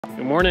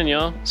Good morning,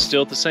 y'all.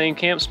 Still at the same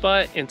camp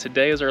spot, and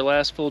today is our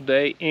last full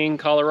day in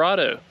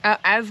Colorado.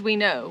 As we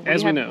know.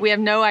 We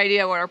have no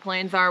idea what our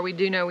plans are. We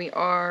do know we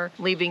are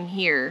leaving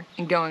here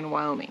and going to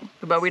Wyoming,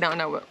 but we don't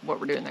know what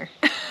we're doing there.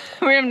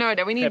 We have no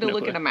idea. We need to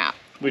look at a map.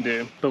 We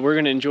do. But we're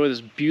going to enjoy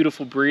this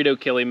beautiful burrito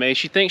Kelly made.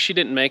 She thinks she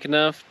didn't make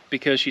enough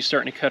because she's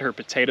starting to cut her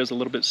potatoes a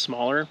little bit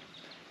smaller.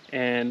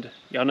 And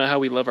y'all know how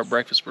we love our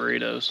breakfast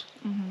burritos.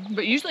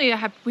 But usually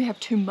we have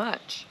too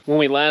much. When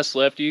we last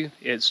left you,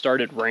 it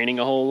started raining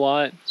a whole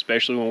lot,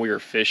 especially when we were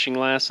fishing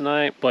last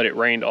night. But it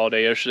rained all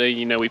day yesterday.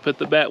 You know, we put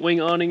the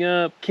batwing awning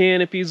up,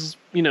 canopies,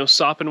 you know,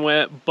 sopping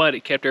wet, but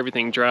it kept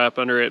everything dry up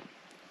under it.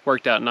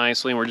 Worked out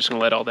nicely, and we're just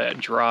gonna let all that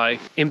dry.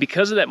 And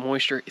because of that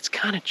moisture, it's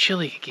kind of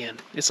chilly again.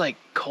 It's like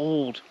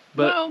cold,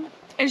 but well,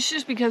 it's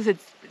just because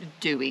it's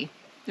dewy.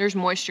 There's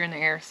moisture in the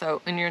air,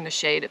 so when you're in the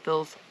shade, it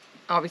feels.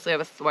 Obviously I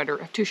have a sweater,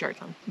 I have 2 shirts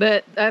on.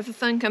 But as the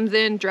sun comes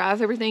in, dries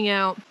everything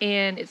out,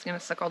 and it's gonna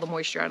suck all the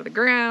moisture out of the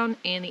ground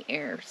and the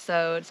air.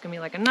 So it's gonna be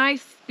like a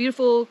nice,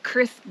 beautiful,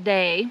 crisp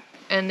day.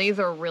 And these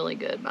are really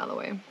good, by the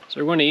way.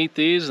 So we're gonna eat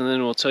these, and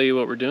then we'll tell you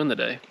what we're doing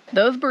today.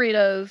 Those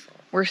burritos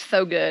were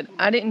so good.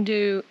 I didn't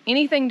do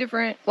anything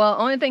different. Well,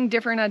 only thing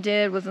different I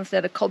did was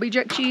instead of Colby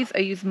Jack cheese, I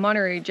used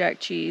Monterey Jack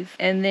cheese.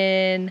 And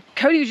then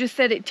Cody just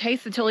said it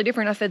tasted totally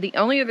different. I said the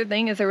only other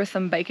thing is there was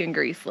some bacon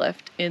grease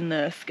left in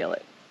the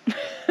skillet.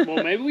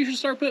 Well, maybe we should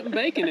start putting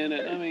bacon in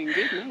it. I mean,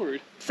 good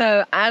Lord.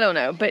 So, I don't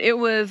know, but it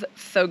was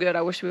so good.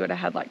 I wish we would have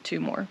had like 2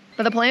 more.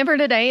 But the plan for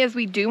today is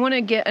we do want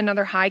to get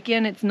another hike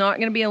in. It's not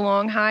going to be a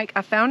long hike.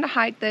 I found a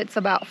hike that's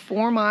about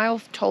 4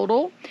 miles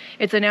total.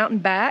 It's an out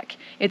and back.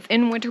 It's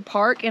in Winter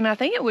Park, and I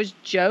think it was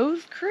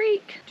Joe's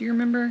Creek. Do you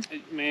remember?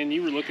 Man,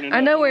 you were looking at it.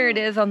 I know where it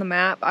is on the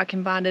map. I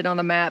can find it on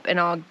the map, and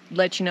I'll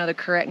let you know the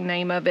correct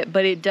name of it.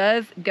 But it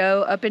does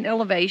go up in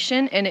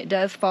elevation, and it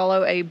does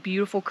follow a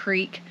beautiful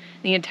creek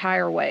the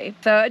entire way.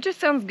 So it just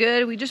sounds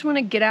good. We just want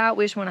to get out.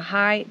 We just want to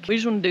hike. We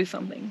just want to do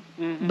something.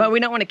 But we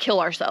don't want to kill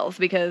ourselves,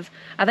 because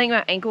I think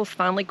my ankles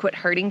finally quit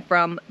hurting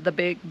from the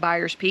big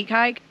Byers Peak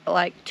hike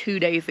like 2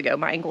 days ago.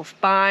 My ankles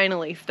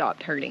finally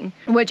stopped hurting,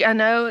 which I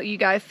know you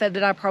guys said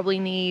that I probably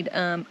need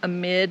a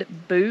mid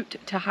boot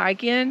to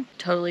hike in.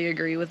 Totally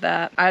agree with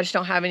that. I just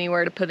don't have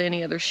anywhere to put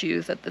any other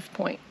shoes at this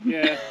point.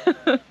 Yeah.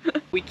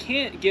 We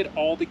can't get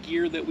all the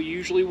gear that we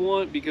usually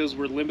want because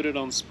we're limited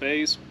on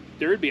space.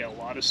 There would be a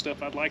lot of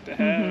stuff I'd like to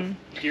have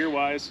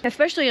gear-wise.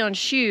 Especially on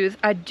shoes.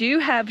 I do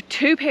have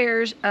 2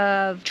 pairs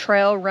of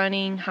trail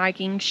running,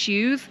 hiking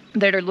shoes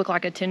that look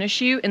like a tennis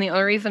shoe. And the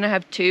only reason I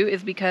have 2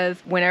 is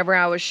because whenever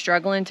I was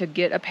struggling to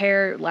get a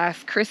pair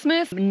last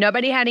Christmas,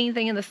 nobody had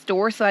anything in the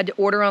store, so I had to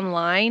order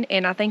online.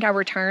 And I think I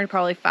returned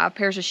probably 5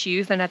 pairs of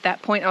shoes. And at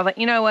that point, I was like,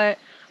 you know what?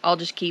 I'll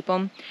just keep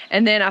them.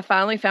 And then I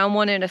finally found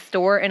one in a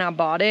store, and I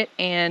bought it.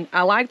 And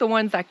I like the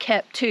ones I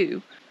kept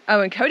too. Oh,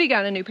 and Cody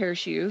got a new pair of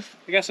shoes.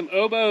 I got some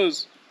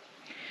oboes.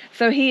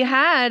 So he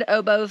had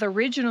oboes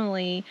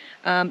originally.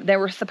 They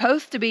were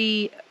supposed to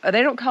be,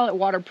 they don't call it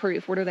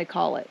waterproof. What do they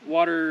call it?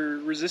 Water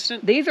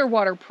resistant? These are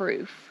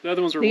waterproof. The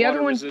other ones were The water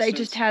other ones, resistant. they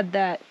just had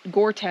that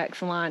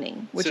Gore-Tex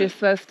lining, which is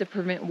supposed to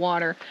prevent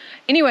water.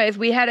 Anyways,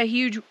 we had a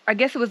huge, I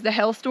guess it was the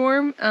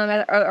hailstorm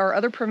at our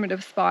other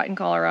primitive spot in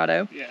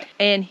Colorado. Yeah.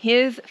 And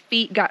his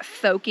feet got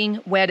soaking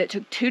wet. It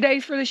took 2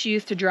 days for the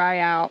shoes to dry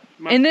out.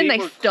 My and then feet they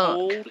were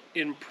stunk. Cold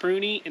and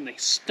pruny, and they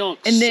stunk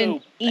and so then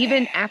bad.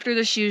 Even after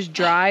the shoes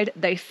dried,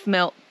 they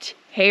smelled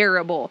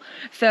terrible.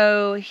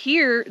 So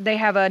here they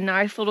have a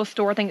nice little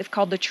store. I think it's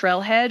called the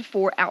Trailhead,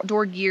 for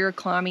outdoor gear,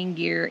 climbing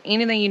gear,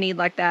 anything you need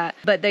like that.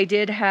 But they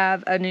did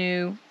have a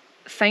new,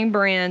 same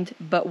brand,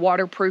 but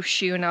waterproof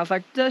shoe. And I was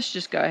like, let's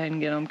just go ahead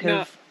and get them.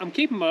 Now, I'm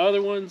keeping my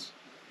other ones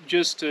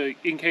just to,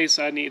 in case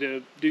I need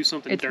to do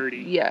something dirty.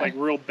 Yeah. Like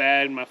real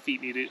bad and my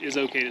feet need it, is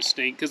okay to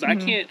stink. Because I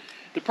can't,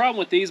 the problem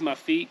with these, my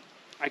feet,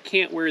 I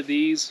can't wear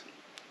these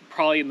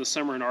probably in the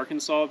summer in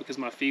Arkansas because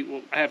my feet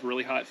will, I have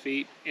really hot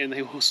feet and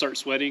they will start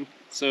sweating.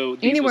 So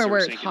these anywhere will where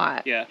start it's sinking.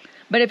 hot. Yeah.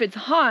 But if it's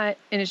hot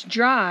and it's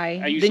dry,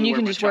 then you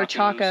can just wear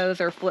Chacos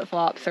or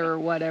flip-flops or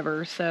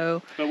whatever.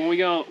 So. But when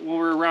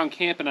we're around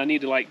camp and I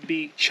need to like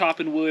be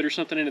chopping wood or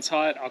something and it's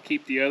hot, I'll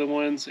keep the other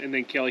ones, and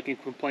then Kelly can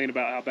complain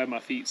about how bad my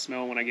feet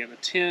smell when I get in the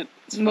tent.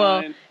 It's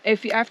fine.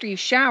 If after you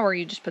shower,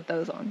 you just put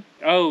those on.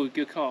 Oh,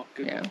 good call.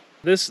 Good call.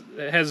 This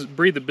has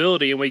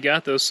breathability, and we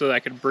got those so that I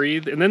could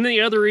breathe. And then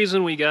the other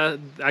reason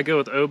I go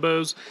with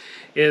oboes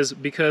is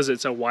because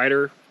it's a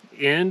wider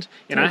end,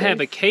 and I have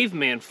a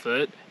caveman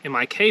foot, and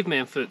my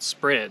caveman foot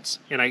spreads,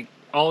 and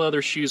all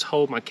other shoes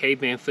hold my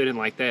caveman foot in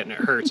like that, and it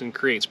hurts and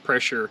creates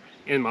pressure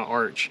in my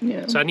arch.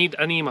 Yeah. So I need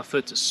my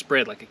foot to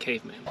spread like a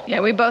caveman. Yeah,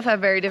 we both have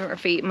very different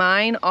feet.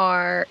 Mine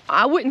are,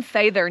 I wouldn't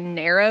say they're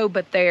narrow,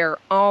 but they're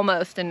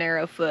almost a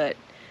narrow foot.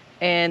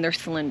 And they're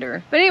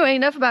slender. But anyway,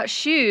 enough about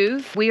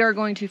shoes. We are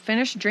going to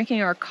finish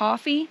drinking our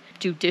coffee,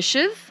 do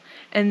dishes,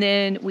 and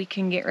then we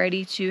can get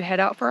ready to head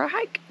out for our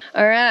hike.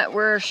 All right,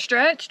 we're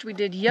stretched. We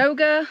did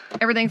yoga.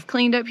 Everything's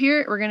cleaned up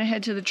here. We're gonna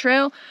head to the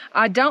trail.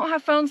 I don't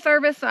have phone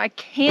service, so I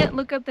can't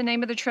look up the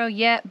name of the trail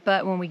yet,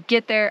 but when we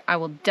get there, I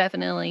will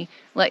definitely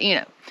let you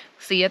know.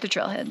 See you at the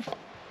trailhead.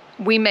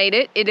 We made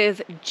it. It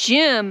is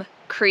Jim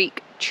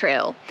Creek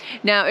Trail.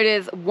 Now it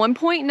is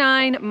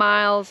 1.9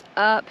 miles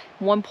up,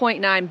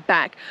 1.9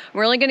 back.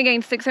 We're only gonna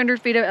gain 600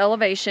 feet of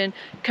elevation.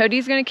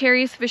 Cody's gonna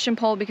carry his fishing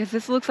pole because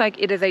this looks like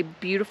it is a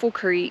beautiful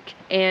creek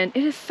and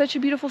it is such a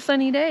beautiful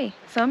sunny day.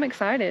 So I'm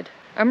excited.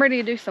 I'm ready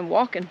to do some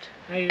walking.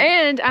 Hey.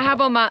 And I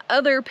have on my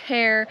other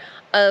pair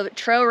of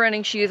trail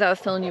running shoes I was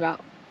telling you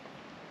about.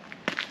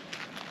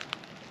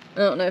 I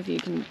don't know if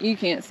you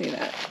can't see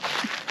that.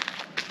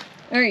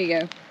 There you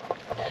go.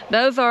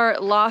 Those are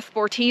La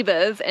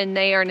Sportivas, and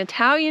they are an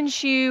Italian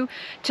shoe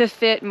to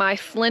fit my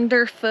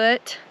slender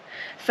foot.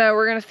 So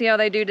we're gonna see how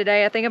they do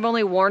today. I think I've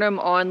only worn them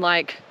on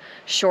like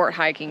short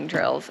hiking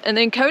trails. And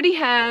then Cody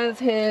has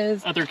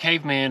his other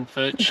caveman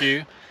foot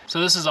shoe. So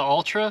this is an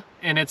Ultra,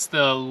 and it's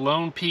the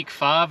Lone Peak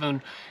 5,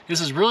 and this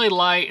is really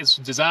light. It's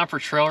designed for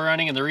trail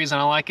running, and the reason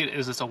I like it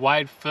is it's a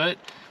wide foot,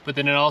 but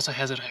then it also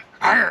has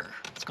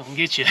it's gonna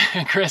get you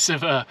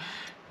aggressive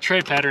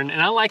tread pattern.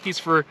 And I like these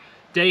for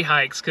day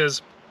hikes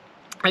because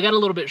I got a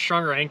little bit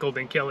stronger ankle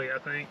than Kelly, I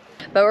think.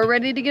 But we're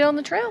ready to get on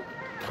the trail.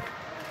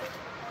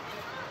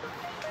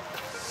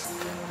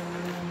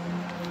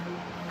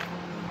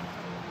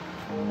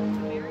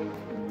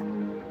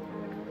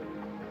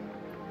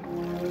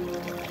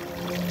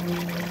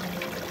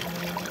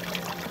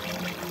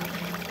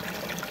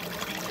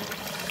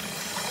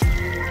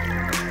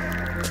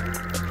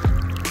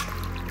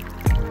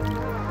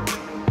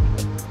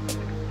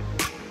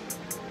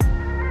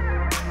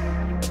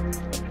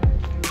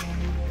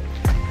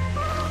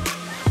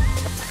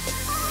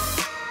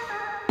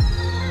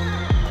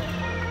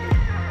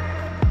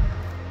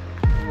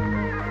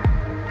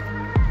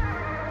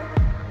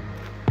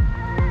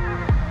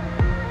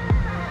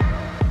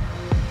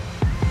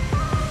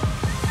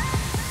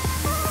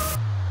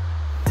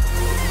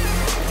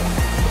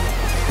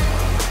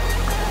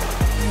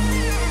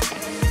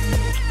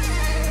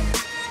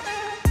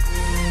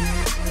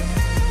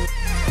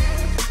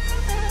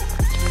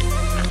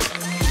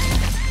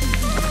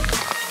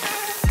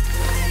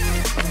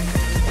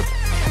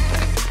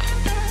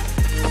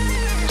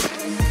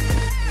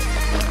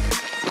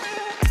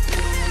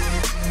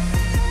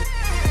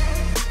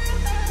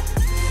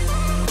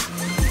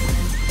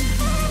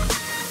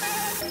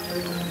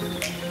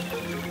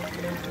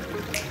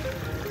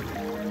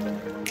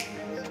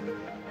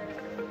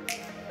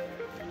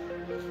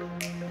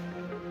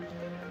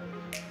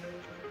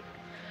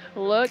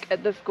 Look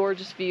at this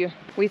gorgeous view.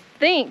 We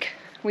think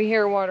we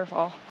hear a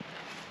waterfall.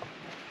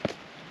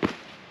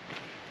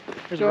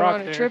 There's a rock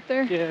on a trip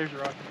there? Yeah, there's a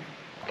rock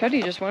there.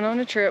 Cody just went on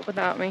a trip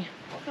without me.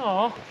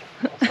 Oh,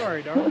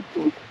 sorry, darling.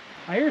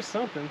 I hear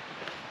something.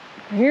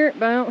 I hear it,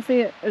 but I don't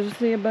see it. I just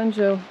see a bunch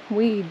of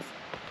weeds.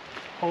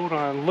 Hold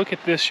on, look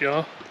at this,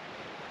 y'all.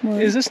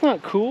 What? Is this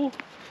not cool?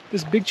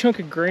 This big chunk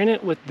of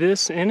granite with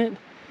this in it?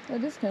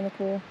 That is kind of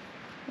cool.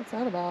 What's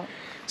that about?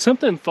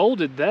 Something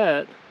folded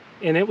that,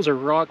 and it was a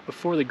rock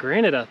before the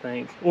granite, I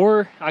think.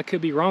 Or I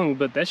could be wrong,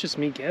 but that's just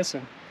me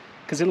guessing.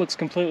 Because it looks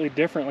completely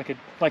different.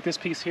 Like this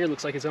piece here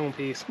looks like its own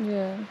piece.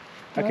 Yeah.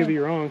 I could be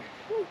wrong.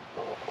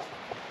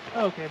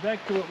 Okay,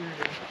 back to what we were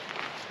doing.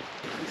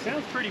 It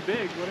sounds pretty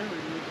big, whatever it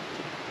is.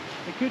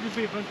 It could just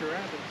be a bunch of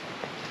rabbits.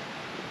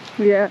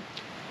 Yeah.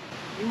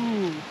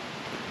 Ooh.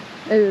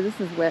 Oh,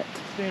 this is wet.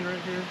 Stand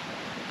right here.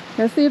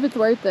 Let's see if it's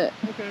worth it.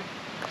 Okay.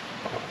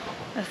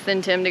 I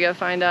sent him to go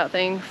find out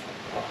things.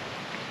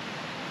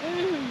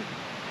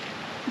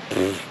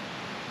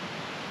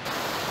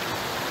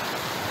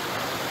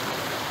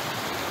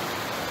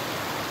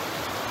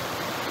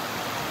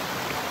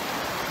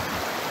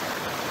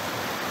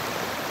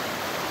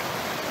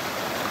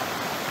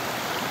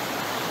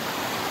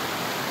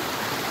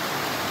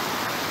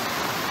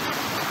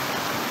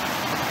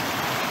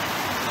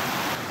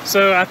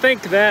 So I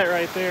think that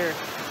right there,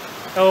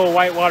 oh,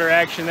 whitewater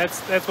action, that's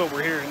what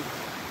we're hearing.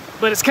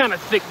 But it's kind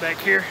of thick back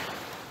here.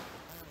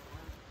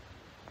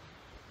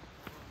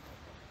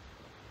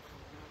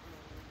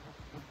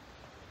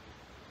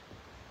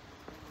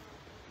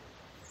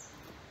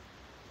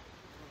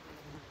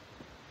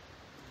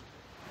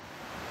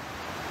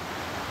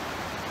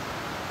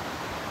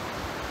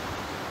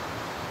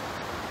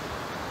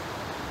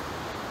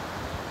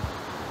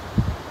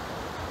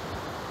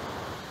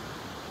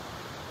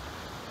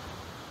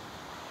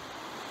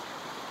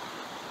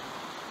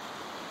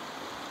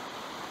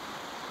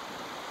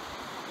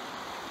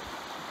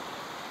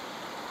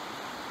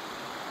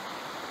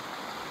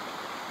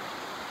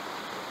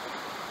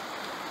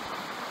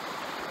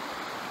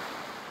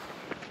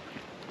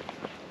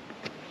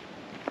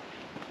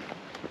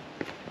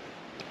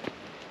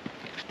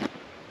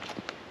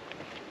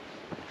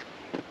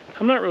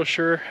 I'm not real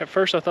sure. At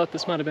first I thought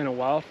this might have been a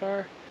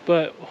wildfire,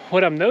 But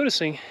what I'm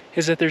noticing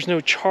is that there's no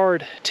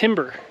charred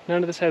timber.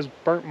 None of this has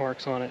burnt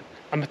marks on it.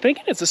 I'm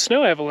thinking it's a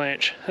snow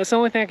avalanche. That's the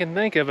only thing I can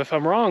think of. If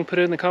I'm wrong, put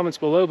it in the comments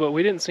below, but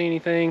we didn't see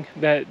anything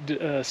that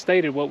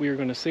stated what we were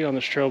going to see on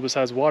this trail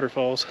besides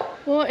waterfalls.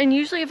 Well, and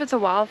usually if it's a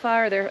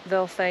wildfire,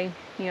 they'll say,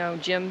 you know,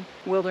 Jim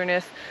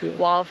Wilderness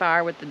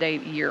wildfire with the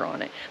date year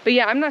on it. But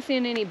yeah, I'm not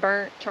seeing any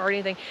burnt, charred,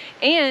 anything.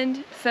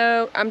 And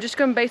so I'm just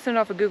going to base it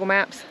off of Google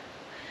Maps.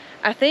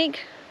 I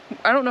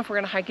don't know if we're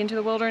going to hike into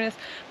the wilderness,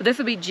 but this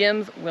would be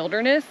Jim's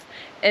Wilderness.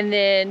 And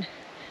then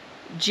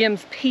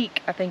Jim's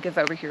Peak, I think, is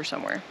over here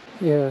somewhere.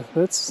 Yeah,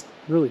 that's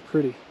really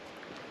pretty.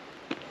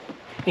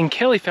 And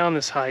Kelly found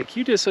this hike.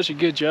 You did such a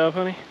good job,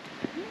 honey.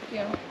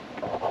 Yeah.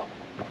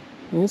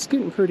 And it's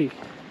getting pretty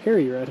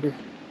hairy right here.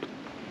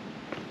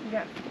 We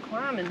got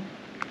climbing.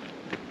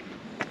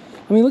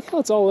 I mean, look how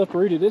it's all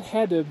uprooted. It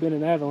had to have been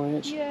an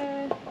avalanche.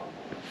 Yeah,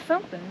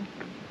 something.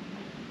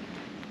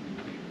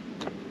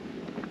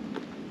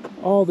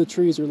 All the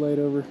trees are laid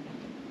over.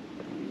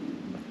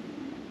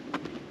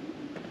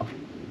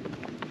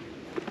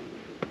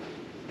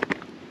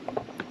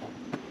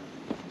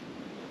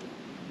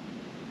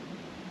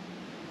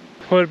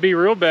 What would be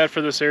real bad for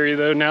this area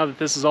though, now that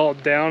this is all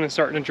down and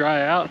starting to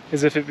dry out,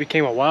 is if it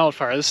became a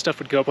wildfire. This stuff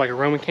would go up like a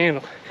Roman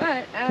candle.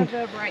 But as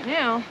of right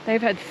now,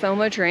 they've had so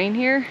much rain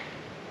here,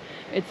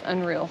 it's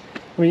unreal.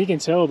 I mean, you can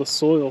tell the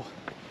soil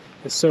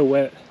is so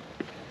wet.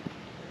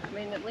 I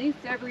mean, at least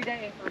every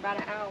day for about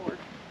an hour,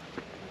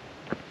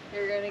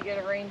 you're gonna get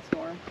a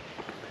rainstorm.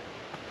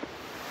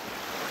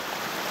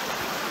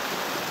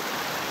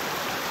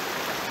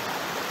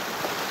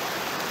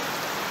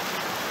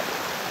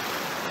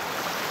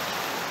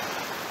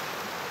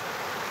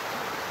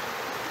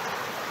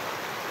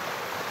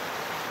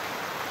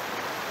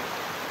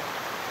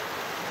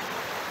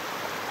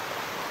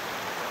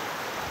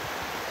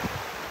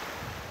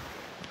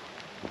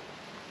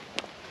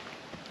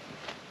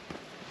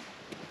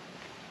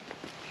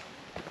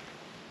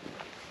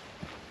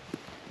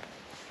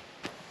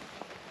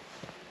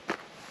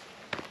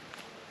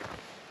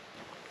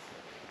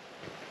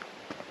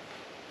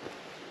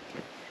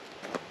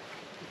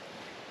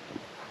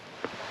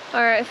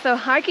 All right, so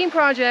Hiking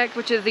Project,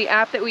 which is the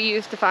app that we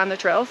use to find the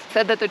trails,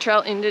 said that the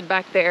trail ended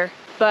back there,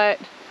 but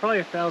probably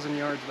 1,000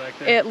 yards back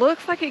there. It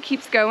looks like it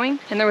keeps going,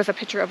 and there was a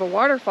picture of a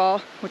waterfall,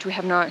 which we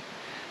have not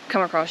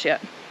come across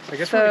yet. I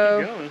guess we're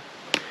gonna keep going.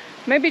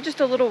 Maybe just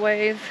a little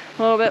ways,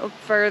 a little bit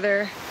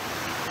further.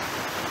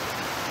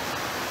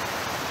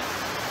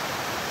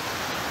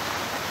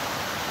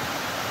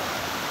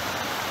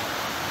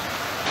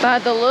 By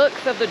the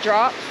looks of the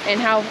drop and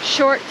how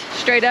short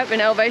straight up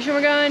in elevation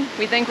we're going,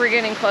 we think we're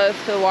getting close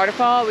to the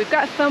waterfall. We've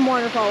got some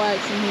waterfall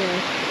action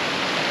here.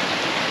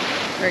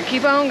 We're gonna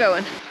keep on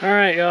going. All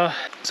right, y'all.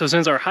 So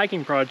since our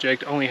hiking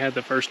project only had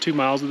the first 2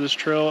 miles of this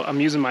trail,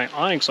 I'm using my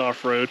Onyx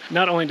off-road.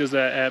 Not only does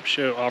that app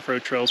show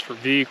off-road trails for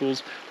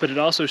vehicles, but it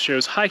also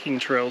shows hiking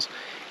trails.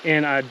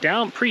 And I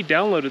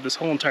pre-downloaded this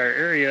whole entire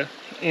area,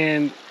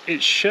 and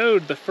it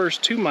showed the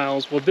first 2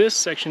 miles. Well, this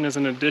section is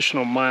an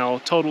additional mile,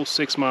 total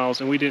 6 miles,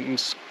 and we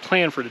didn't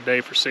plan for today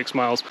for 6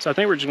 miles. So I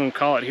think we're just gonna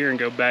call it here and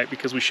go back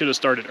because we should have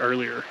started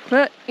earlier.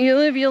 But you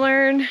live, you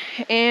learn,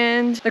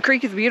 and the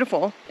creek is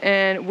beautiful.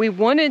 And we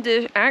wanted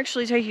to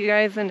actually take you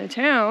guys into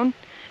town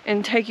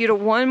and take you to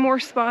one more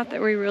spot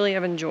that we really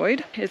have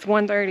enjoyed. It's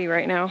 1:30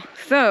 right now.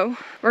 So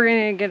we're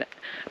gonna get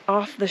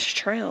off this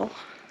trail.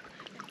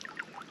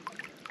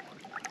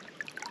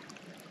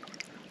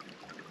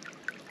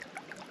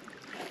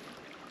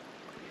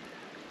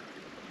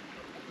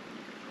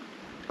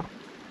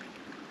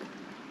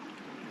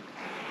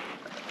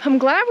 I'm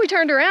glad we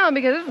turned around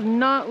because it's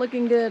not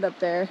looking good up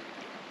there.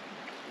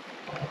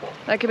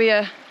 That could be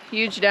a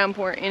huge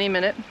downpour any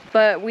minute.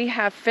 But we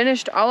have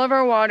finished all of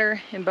our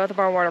water in both of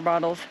our water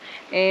bottles,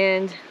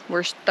 and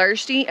we're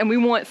thirsty and we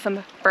want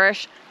some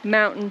fresh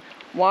mountain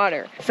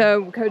water.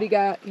 So Cody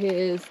got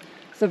his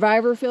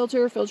Survivor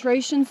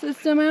filtration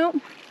system out,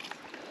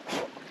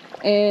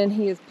 and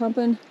he is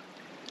pumping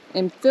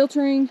and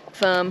filtering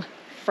some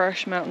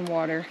fresh mountain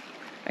water.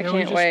 I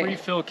can't wait. We just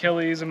refill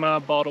Kelly's and my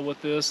bottle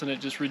with this, and it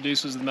just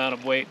reduces the amount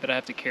of weight that I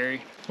have to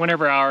carry.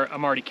 Whenever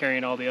I'm already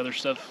carrying all the other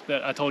stuff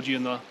that I told you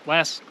in the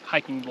last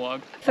hiking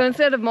vlog. So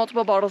instead of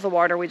multiple bottles of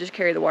water, we just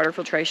carry the water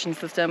filtration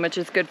system, which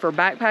is good for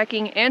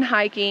backpacking and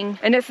hiking.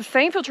 And it's the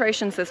same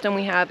filtration system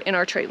we have in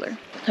our trailer.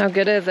 How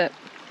good is it?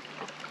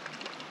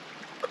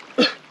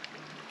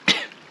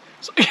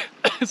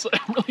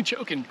 I'm really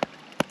joking.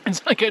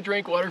 It's like I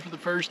drank water for the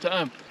first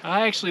time.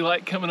 I actually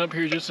like coming up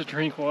here just to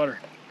drink water.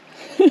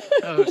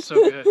 Oh, it's so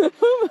good.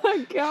 Oh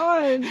my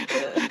God.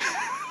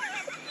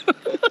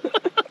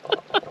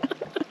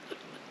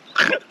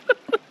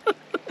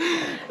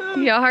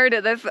 Y'all heard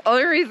it. That's the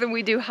only reason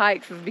we do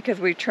hikes, is because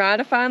we try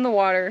to find the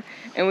water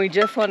and we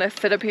just want to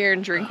sit up here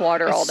and drink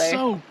water all day. It's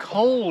so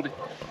cold.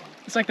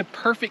 It's like the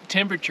perfect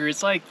temperature.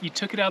 It's like you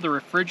took it out of the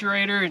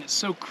refrigerator and it's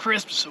so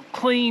crisp, so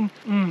clean.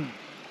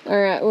 All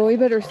right, well, we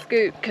better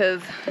scoot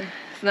because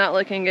it's not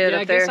looking good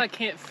up there. I guess I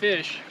can't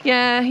fish.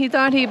 Yeah, he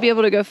thought he'd be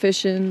able to go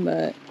fishing,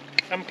 but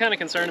I'm kind of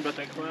concerned about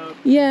that cloud.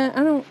 Yeah,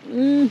 I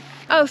don't...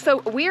 Oh,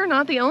 so we are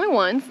not the only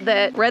ones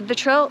that read the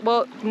trail.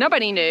 Well,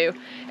 nobody knew.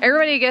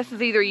 Everybody, I guess,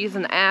 is either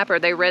using the app or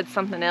they read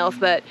something else,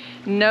 but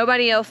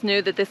nobody else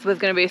knew that this was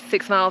going to be a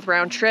 6 miles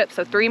round trip.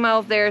 So 3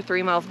 miles there,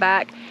 3 miles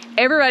back.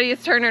 Everybody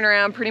is turning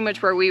around pretty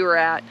much where we were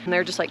at. And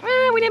they're just like,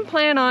 we didn't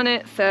plan on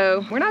it.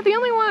 So we're not the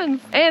only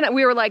ones. And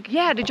we were like,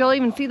 yeah, did y'all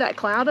even see that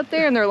cloud up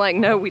there? And they're like,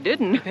 no, we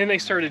didn't. And they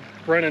started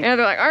running. And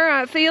they're like, all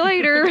right, see you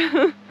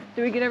later.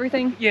 Did we get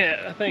everything?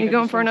 Yeah, I think. You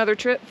going for another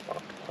trip?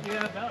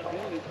 Yeah, about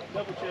good.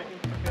 Double checking.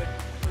 Okay,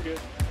 we're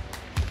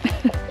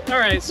good. All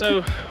right,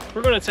 so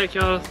we're gonna take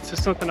y'all to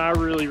something I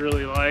really,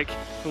 really like,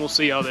 and we'll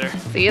see y'all there.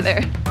 See you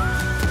there.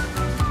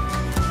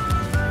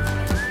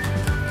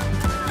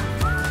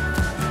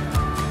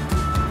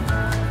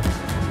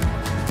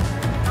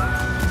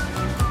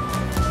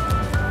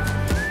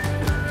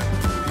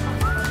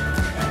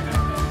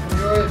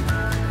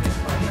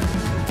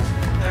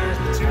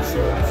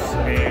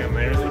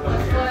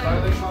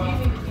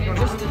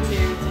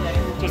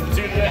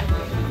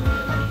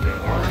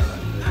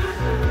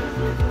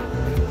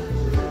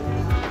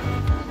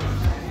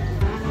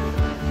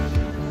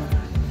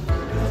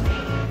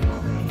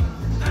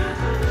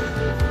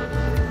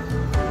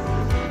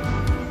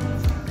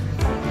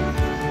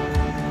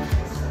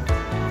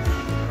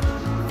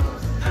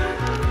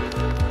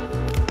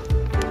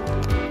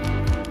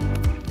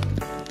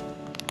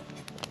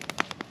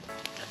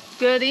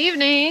 Good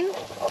evening.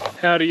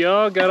 Howdy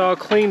y'all, got all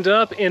cleaned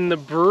up in the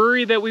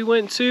brewery that we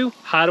went to,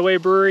 Hideaway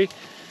Brewery.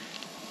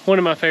 One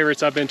of my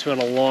favorites I've been to in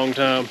a long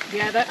time.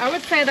 Yeah, I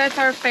would say that's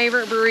our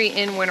favorite brewery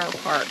in Winter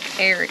Park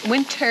area.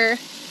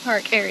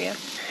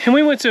 And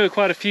we went to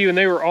quite a few and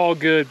they were all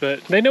good,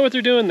 but they know what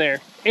they're doing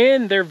there.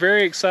 And they're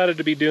very excited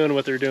to be doing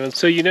what they're doing.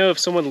 So you know if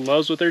someone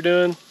loves what they're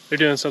doing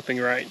something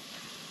right.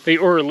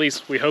 Or at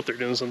least we hope they're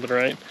doing something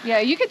right.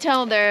 Yeah, you could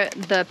tell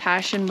the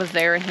passion was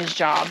there in his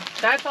job.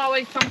 That's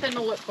always something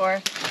to look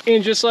for.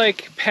 And just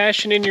like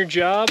passion in your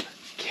job,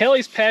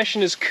 Kelly's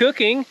passion is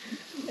cooking.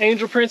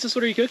 Angel Princess,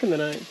 what are you cooking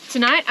tonight?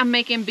 Tonight I'm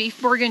making beef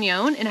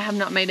bourguignon and I have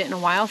not made it in a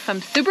while, so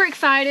I'm super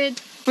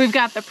excited. We've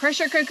got the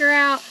pressure cooker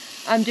out.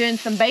 I'm doing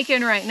some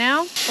bacon right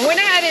now. I went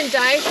ahead and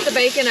diced the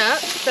bacon up,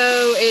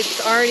 so it's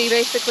already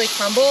basically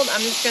crumbled.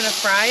 I'm just gonna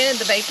fry it,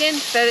 the bacon,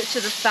 set it to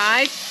the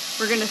side.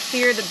 We're gonna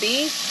sear the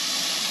beef.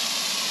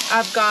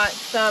 I've got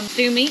some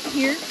stew meat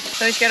here.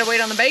 So we just gotta wait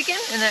on the bacon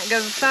and that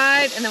goes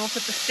aside and then we'll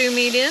put the stew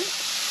meat in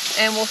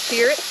and we'll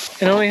sear it.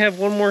 And I only have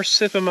one more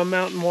sip of my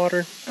mountain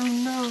water. Oh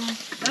no.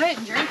 I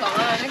didn't drink all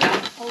that. I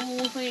got a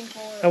whole thing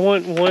full. I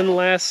want one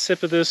last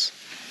sip of this.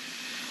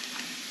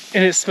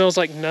 And it smells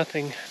like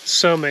nothing.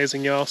 So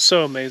amazing, y'all.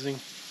 So amazing.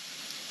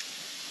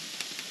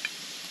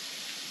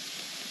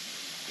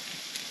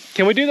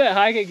 Can we do that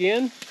hike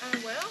again?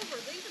 Well, we're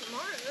leaving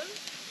tomorrow.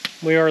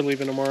 We are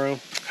leaving tomorrow.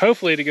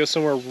 Hopefully to go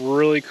somewhere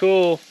really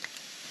cool.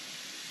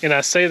 And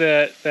I say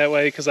that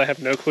way because I have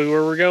no clue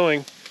where we're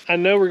going. I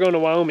know we're going to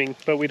Wyoming,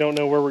 but we don't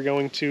know where we're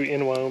going to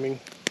in Wyoming.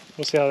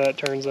 We'll see how that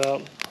turns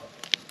out.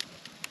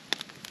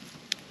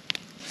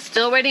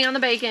 Still waiting on the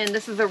bacon.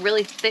 This is a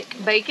really thick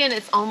bacon.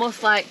 It's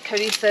almost like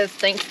Cody says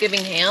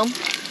Thanksgiving ham.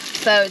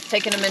 So it's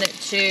taking a minute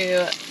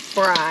to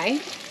fry.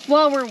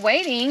 While we're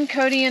waiting,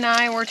 Cody and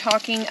I were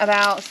talking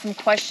about some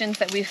questions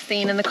that we've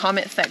seen in the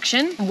comment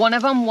section. One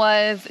of them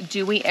was,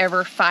 do we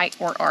ever fight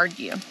or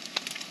argue?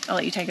 I'll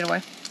let you take it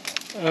away.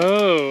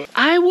 Oh,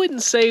 I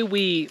wouldn't say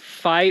we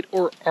fight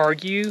or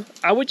argue.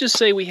 I would just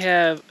say we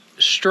have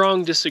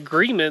strong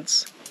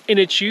disagreements, and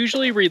it's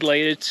usually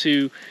related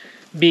to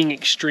being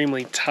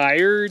extremely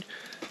tired,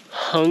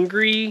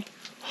 hungry,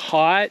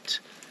 hot,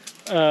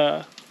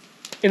 and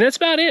that's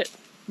about it.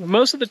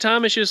 Most of the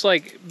time it's just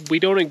like we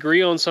don't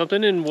agree on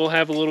something and we'll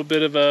have a little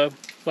bit of a,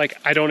 like,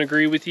 I don't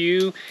agree with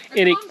you.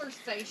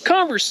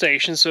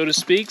 Conversation, so to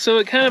speak. So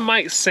it kind of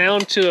might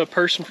sound to a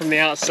person from the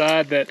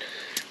outside that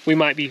we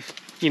might be,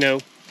 you know,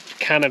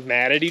 kind of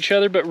mad at each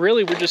other, but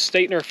really we're just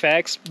stating our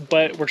facts,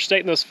 but we're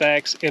stating those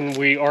facts and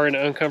we are in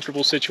an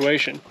uncomfortable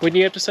situation. Wouldn't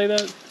you have to say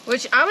that?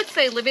 Which I would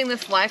say living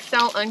this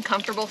lifestyle,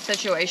 uncomfortable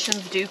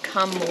situations do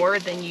come more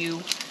than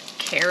you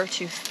care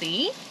to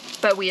see,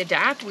 but we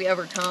adapt, we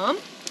overcome,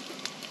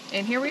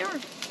 and here we are,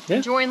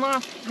 enjoying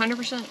life,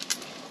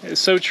 100%.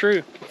 It's so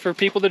true. For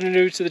people that are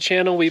new to the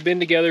channel, we've been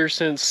together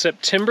since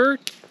September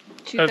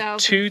of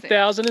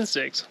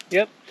 2006.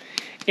 Yep.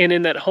 And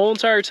in that whole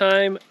entire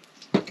time,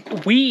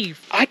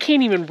 I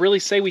can't even really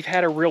say we've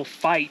had a real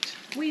fight.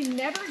 We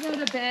never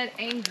go to bed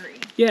angry.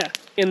 Yeah.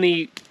 And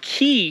the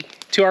key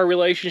to our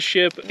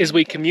relationship is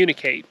we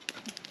communicate.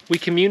 We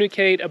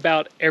communicate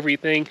about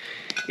everything.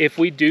 If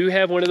we do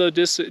have one of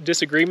those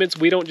disagreements,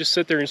 we don't just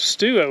sit there and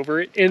stew over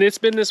it. And it's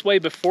been this way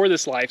before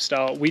this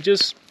lifestyle. We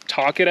just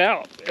talk it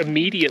out,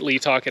 immediately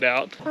talk it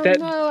out. Oh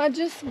no, I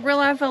just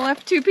realized I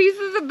left 2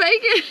 pieces of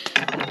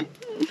bacon.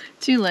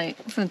 Too late,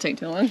 it's gonna take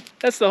too long.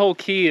 That's the whole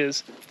key,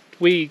 is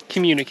we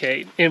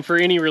communicate. And for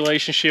any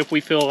relationship,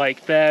 we feel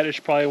like that is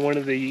probably one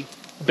of the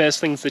best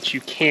things that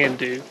you can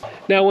do.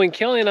 Now, when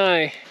Kelly and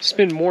I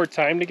spend more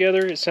time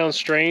together, it sounds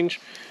strange,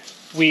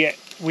 we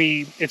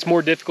it's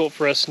more difficult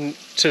for us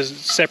to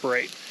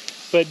separate.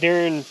 But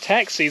during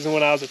tax season,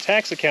 when I was a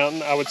tax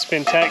accountant, I would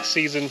spend tax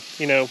season,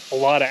 you know, a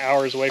lot of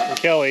hours away from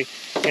Kelly,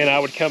 and I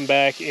would come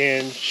back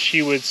and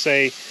she would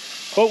say,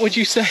 what would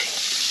you say?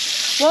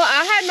 Well,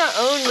 I had my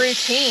own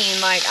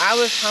routine. Like, I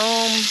was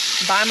home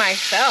by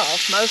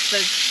myself most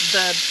of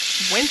the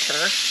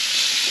winter.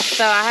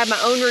 So I had my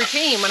own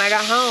routine when I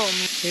got home.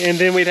 And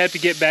then we'd have to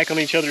get back on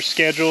each other's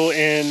schedule,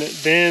 and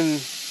then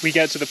we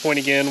got to the point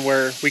again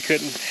where we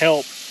couldn't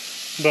help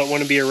but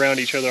want to be around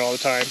each other all the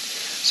time.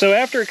 So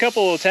after a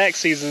couple of tax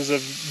seasons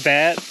of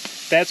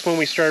that's when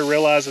we started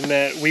realizing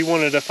that we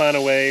wanted to find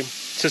a way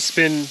to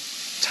spend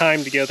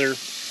time together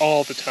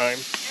all the time.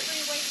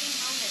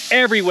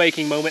 Every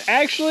waking moment.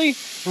 Actually,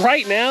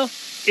 right now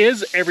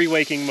is every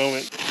waking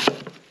moment.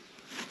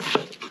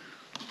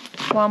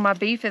 While my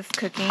beef is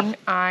cooking,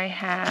 I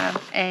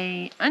have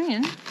an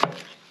onion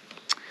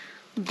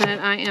that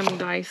I am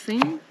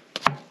dicing.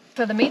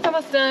 So the meat's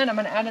almost done. I'm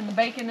gonna add in the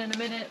bacon in a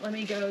minute. Let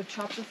me go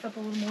chop this up a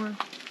little more.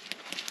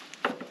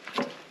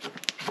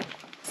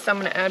 So I'm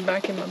gonna add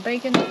back in my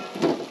bacon.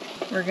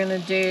 We're gonna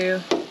do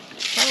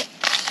salt.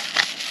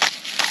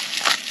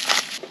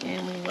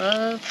 And we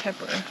love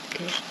pepper.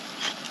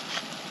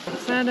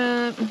 Mix that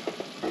up.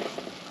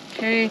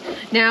 Okay,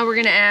 now we're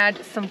gonna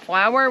add some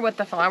flour. What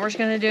the flour's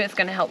gonna do, it's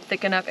gonna help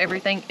thicken up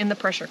everything in the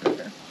pressure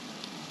cooker.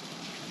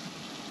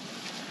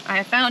 I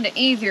have found it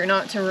easier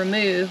not to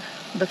remove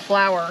the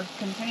flour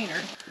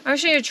container. I'm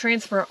actually gonna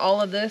transfer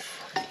all of this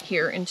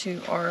here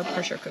into our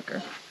pressure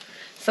cooker.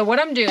 So what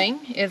I'm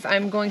doing is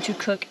I'm going to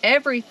cook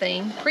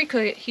everything,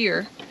 pre-cook it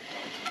here,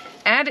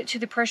 add it to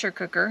the pressure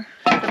cooker.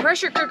 The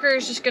pressure cooker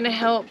is just gonna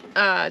help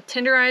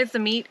tenderize the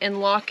meat and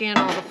lock in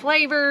all the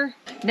flavor.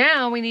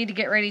 Now we need to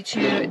get ready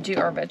to do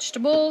our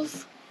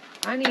vegetables.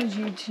 I need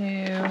you to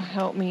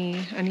help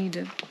me. I need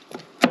to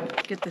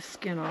get the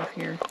skin off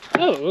here.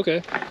 Oh,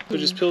 okay. So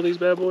just peel these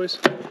bad boys.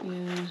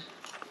 Yeah.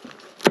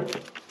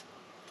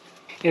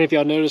 And if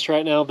y'all notice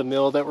right now, the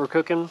meal that we're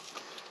cooking,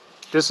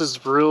 this is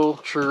the real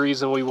true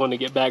reason we wanted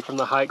to get back from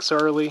the hike so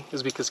early,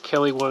 is because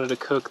Kelly wanted to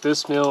cook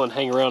this meal and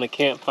hang around a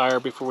campfire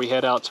before we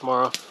head out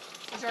tomorrow.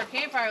 So our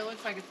campfire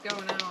looks like it's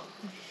going out.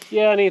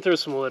 Yeah, I need to throw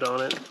some wood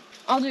on it.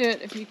 I'll do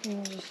it if you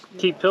can just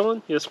keep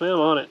peeling? Yes, ma'am,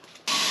 on it.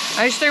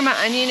 I just threw my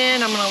onion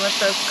in. I'm gonna let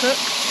those cook.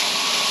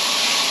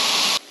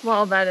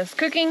 While that is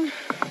cooking,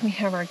 we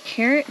have our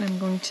carrot, and I'm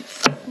going to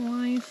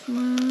slice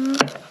them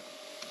up.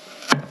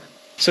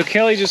 So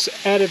Kelly just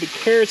added the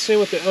carrots in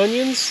with the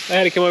onions. I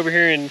had to come over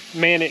here and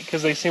man it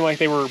because they seemed like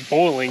they were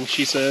boiling,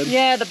 she said.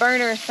 Yeah, the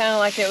burner sounded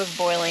like it was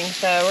boiling.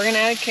 So we're gonna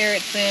add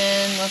carrots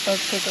in, let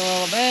those cook a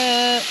little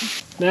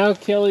bit. Now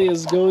Kelly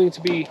is going to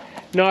be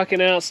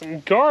knocking out some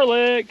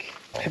garlic.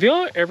 Have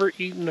y'all ever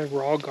eaten a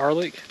raw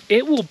garlic?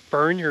 It will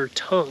burn your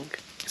tongue.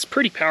 It's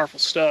pretty powerful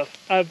stuff.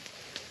 I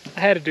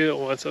had to do it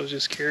once. I was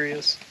just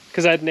curious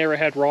because I'd never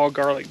had raw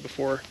garlic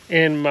before,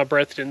 and my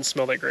breath didn't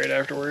smell that great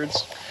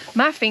afterwards.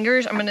 My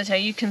fingers, I'm gonna tell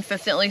you,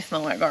 consistently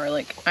smell like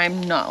garlic.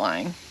 I'm not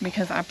lying,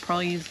 because I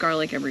probably use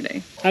garlic every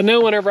day. I know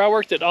whenever I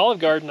worked at Olive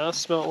Garden, I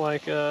smelled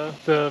like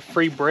the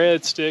free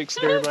bread sticks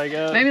that everybody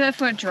got. Maybe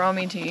that's what drew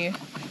me to you.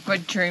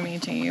 What drew me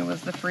to you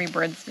was the free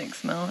breadstick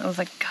smell. I was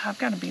like, God, I've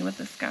got to be with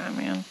this guy,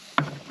 man.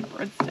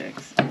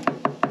 Breadsticks.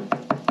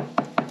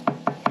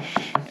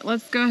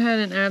 Let's go ahead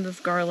and add this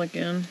garlic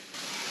in.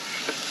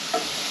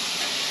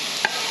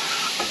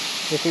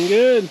 Looking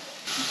good.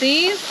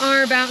 These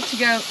are about to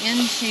go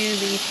into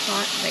the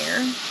pot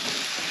there.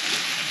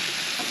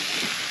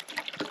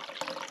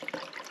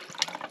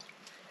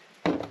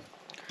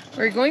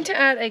 We're going to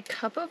add a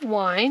cup of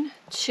wine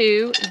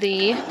to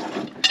the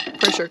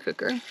pressure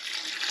cooker.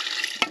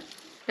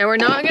 Now we're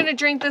not going to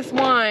drink this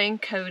wine,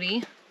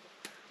 Cody.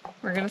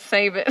 We're going to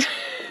save it.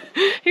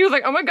 He was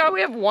like, oh my God,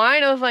 we have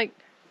wine. I was like,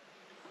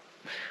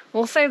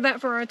 we'll save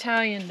that for our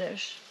Italian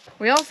dish.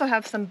 We also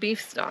have some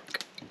beef stock.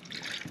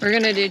 We're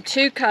gonna do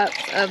 2 cups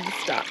of the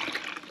stock.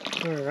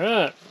 All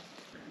right.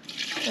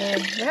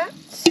 And that.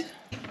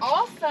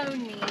 Also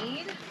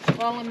need,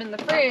 while I'm in the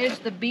fridge,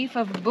 the beef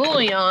of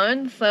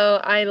bouillon.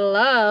 So I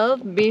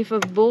love beef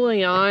of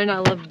bouillon. I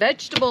love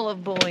vegetable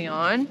of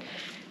bouillon.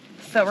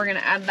 So we're gonna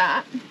add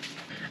that.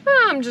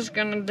 I'm just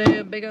gonna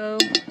do a big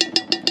old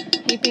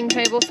heaping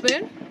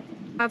tablespoon.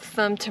 I have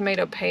some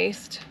tomato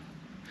paste.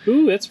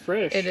 Ooh, that's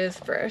fresh. It is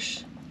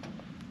fresh.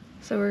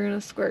 So we're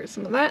gonna squirt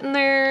some of that in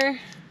there.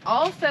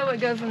 Also, what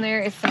goes in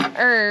there is some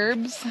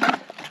herbs,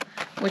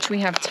 which we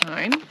have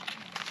thyme,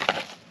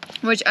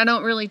 which I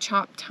don't really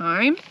chop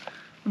thyme.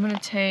 I'm gonna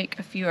take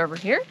a few over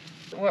here.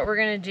 What we're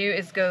gonna do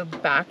is go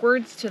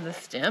backwards to the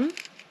stem,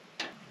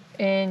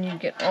 and you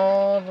get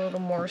all the little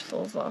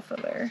morsels off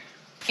of there.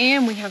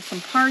 And we have some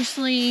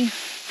parsley.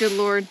 Good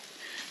Lord,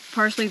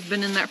 parsley's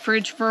been in that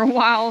fridge for a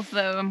while,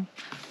 so I'm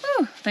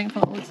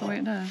thankful it looks the way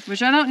it does,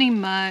 which I don't need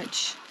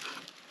much.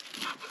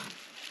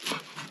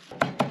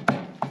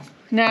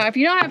 Now, if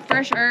you don't have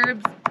fresh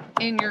herbs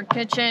in your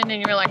kitchen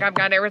and you're like, I've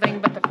got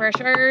everything but the fresh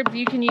herbs,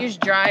 you can use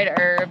dried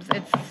herbs.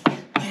 It's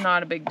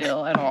not a big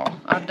deal at all.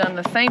 I've done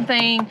the same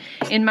thing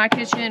in my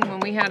kitchen when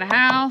we had a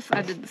house.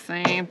 I did the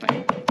same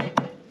thing.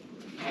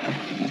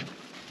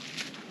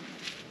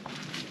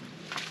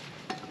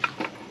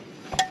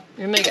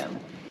 Here we go.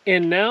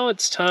 And now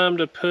it's time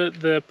to put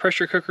the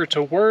pressure cooker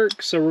to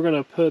work. So we're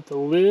gonna put the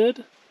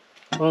lid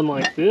on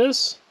like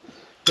this.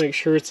 Make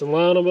sure it's in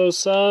line on both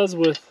sides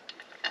with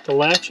the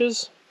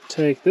latches.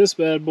 Take this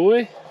bad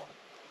boy,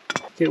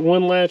 get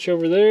one latch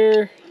over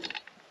there,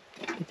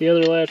 get the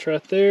other latch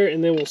right there,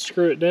 and then we'll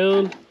screw it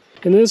down.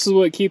 And this is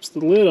what keeps the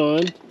lid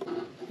on.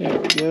 There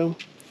we go.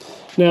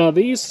 Now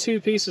these two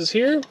pieces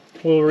here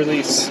will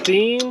release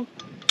steam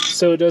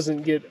so it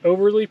doesn't get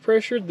overly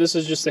pressured. This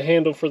is just a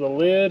handle for the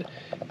lid.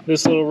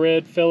 This little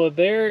red fella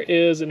there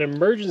is an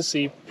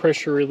emergency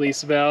pressure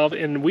release valve,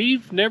 and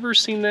we've never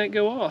seen that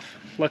go off,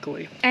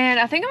 luckily. And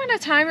I think I'm gonna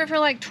time it for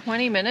like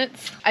 20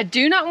 minutes. I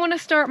do not want to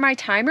start my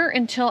timer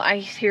until I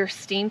hear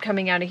steam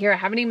coming out of here. I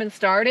haven't even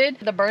started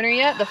the burner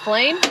yet, the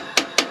flame.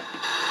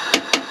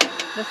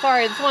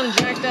 Sorry, this one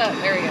jacked up.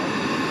 There we go.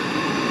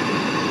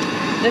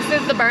 This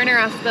is the burner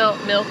I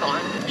spilled milk on.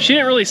 She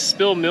didn't really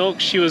spill milk.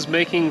 She was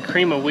making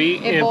cream of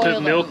wheat and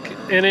put milk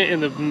in it,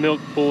 and the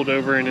milk boiled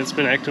over, and it's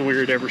been acting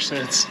weird ever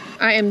since.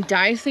 I am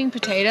dicing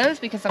potatoes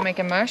because I'm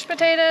making mashed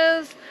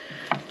potatoes.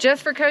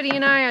 Just for Cody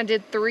and I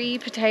did 3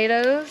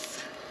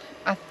 potatoes.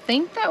 I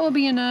think that will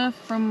be enough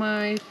from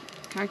my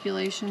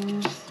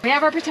calculations. We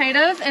have our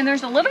potatoes, and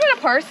there's a little bit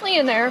of parsley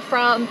in there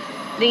from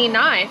the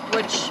knife,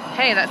 which,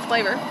 hey, that's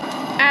flavor.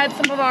 Add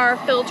some of our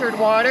filtered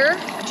water,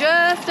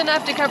 just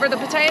enough to cover the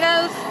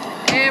potatoes,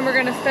 and we're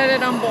gonna set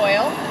it on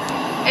boil.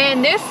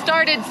 And this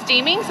started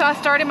steaming, so I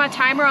started my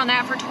timer on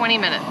that for 20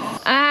 minutes.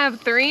 I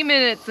have 3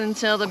 minutes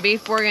until the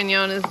beef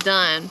bourguignon is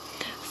done.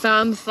 So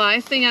I'm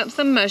slicing up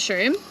some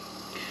mushroom.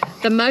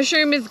 The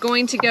mushroom is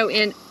going to go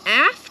in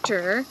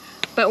after,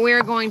 but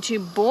we're going to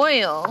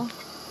boil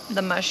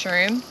the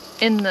mushroom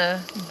in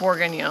the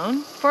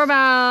bourguignon for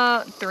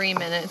about 3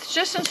 minutes,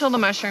 just until the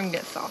mushroom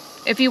gets soft.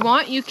 If you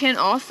want, you can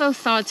also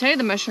saute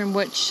the mushroom,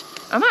 which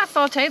I might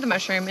saute the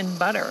mushroom in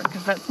butter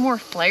because that's more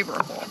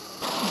flavorful.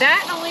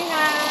 That only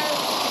has,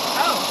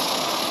 oh,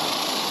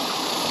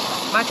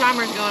 my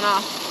timer's going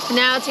off.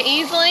 Now to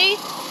easily,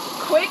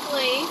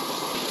 quickly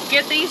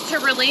get these to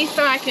release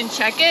so I can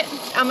check it,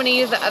 I'm gonna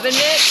use the oven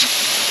mitt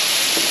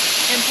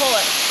and pull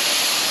it.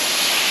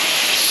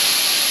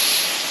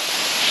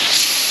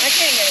 I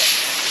can't get it.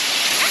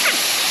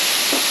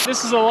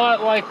 This is a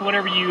lot like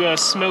whenever you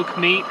smoke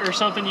meat or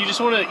something. You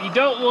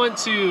don't want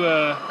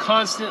to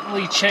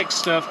constantly check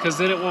stuff because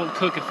then it won't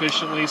cook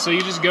efficiently. So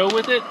you just go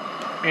with it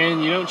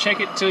and you don't check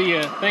it till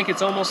you think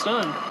it's almost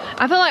done.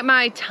 I feel like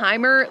my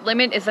timer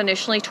limit is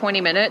initially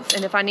 20 minutes,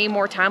 and if I need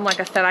more time, like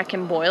I said, I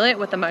can boil it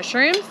with the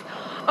mushrooms,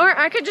 or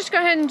I could just go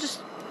ahead and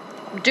just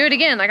do it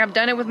again. Like I've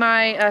done it with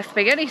my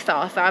spaghetti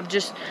sauce. I've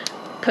just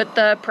put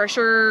the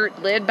pressure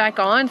lid back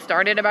on,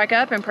 started it back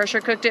up, and pressure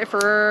cooked it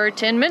for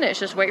 10 minutes.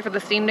 Just wait for the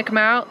steam to come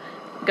out,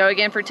 go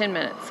again for 10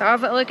 minutes. So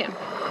how's it looking?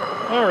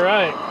 All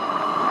right.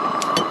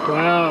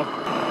 Wow.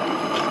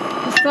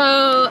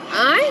 So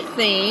I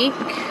think,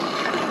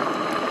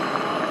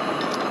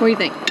 what do you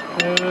think?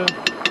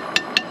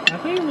 I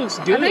think it looks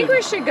good. I think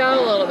we should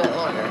go a little bit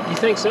longer. You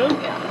think so?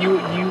 Yeah.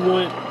 You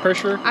want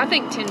pressure? I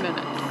think 10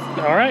 minutes.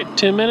 All right,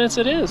 10 minutes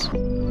it is.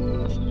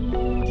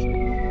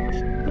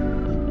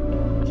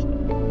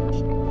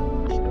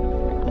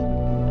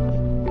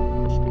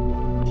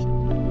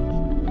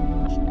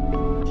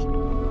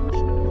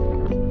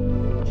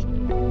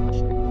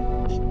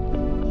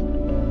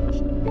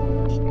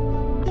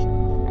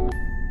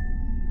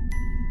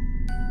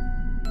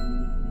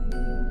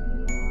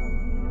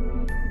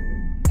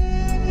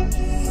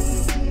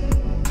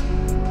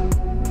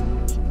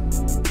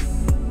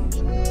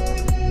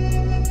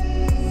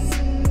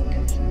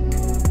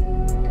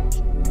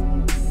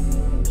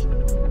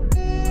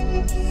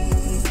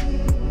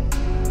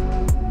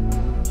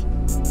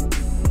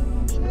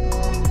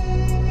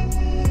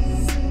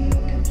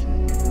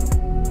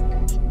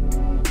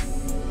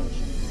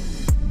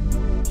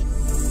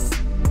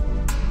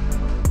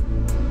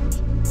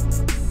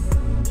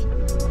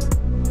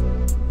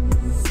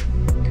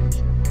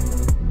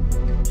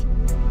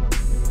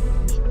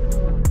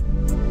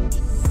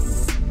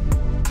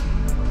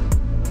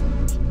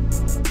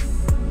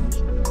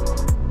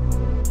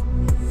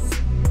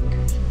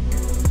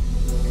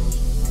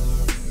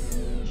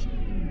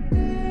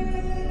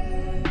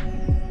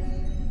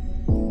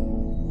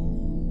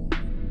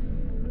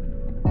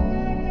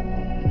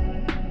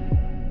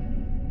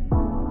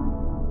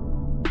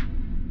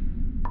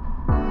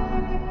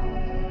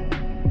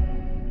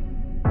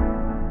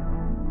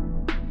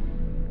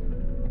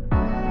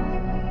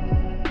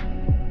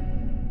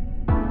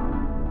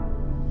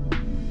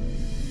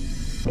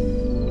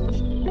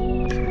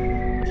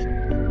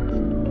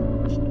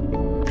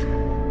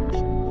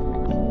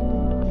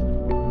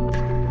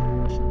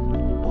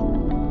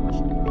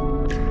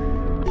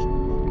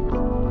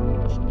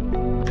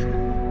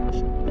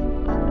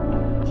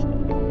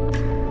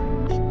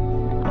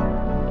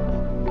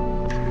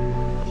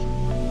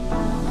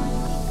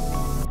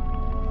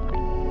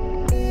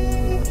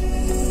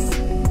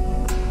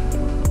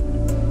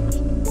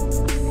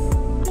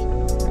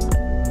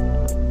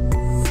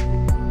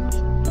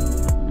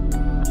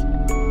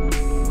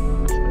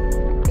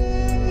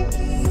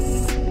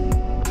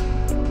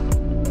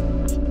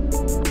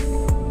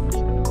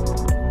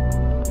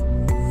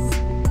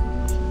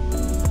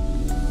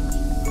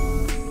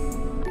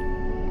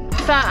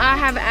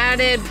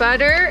 added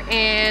butter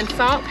and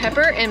salt,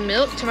 pepper, and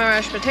milk to my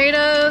mashed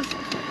potatoes.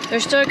 They're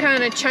still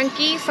kind of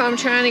chunky, so I'm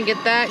trying to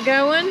get that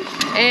going.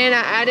 And I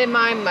added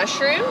my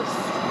mushrooms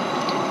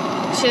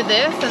to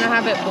this, and I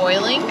have it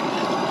boiling.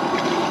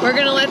 We're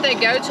gonna let that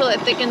go till it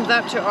thickens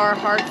up to our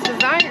heart's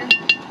desire.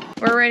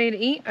 We're ready to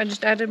eat. I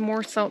just added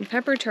more salt and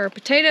pepper to our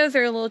potatoes.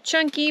 They're a little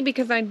chunky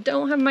because I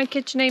don't have my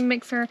KitchenAid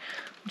mixer.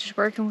 I'm just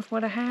working with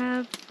what I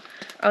have.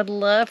 I would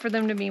love for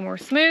them to be more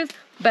smooth,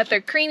 but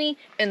they're creamy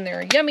and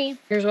they're yummy.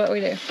 Here's what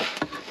we do.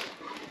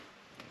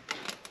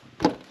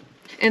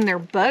 And they're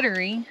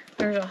buttery.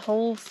 There's a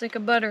whole stick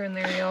of butter in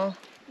there, y'all.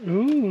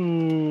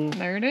 Ooh.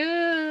 There it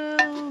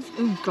is.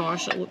 Oh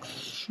gosh, that looks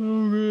So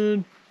good.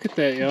 Look at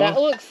that, y'all. That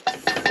looks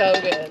so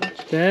good.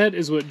 That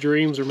is what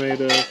dreams are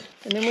made of.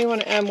 And then we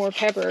want to add more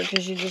pepper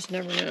because you just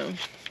never know.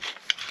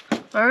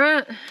 All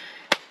right,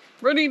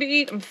 ready to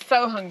eat. I'm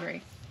so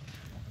hungry.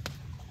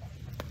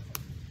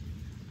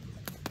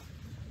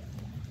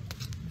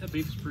 That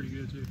beef is pretty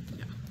good too.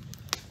 Yeah.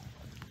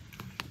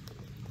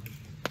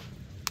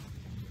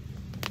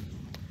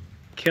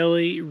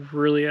 Kelly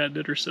really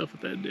outdid herself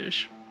with that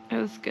dish. It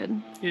was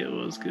good. It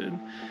was good.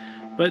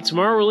 But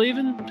tomorrow we're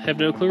leaving. Have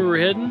no clue where we're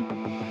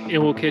heading.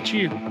 And we'll catch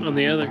you on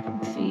the other.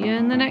 See you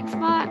in the next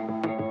spot.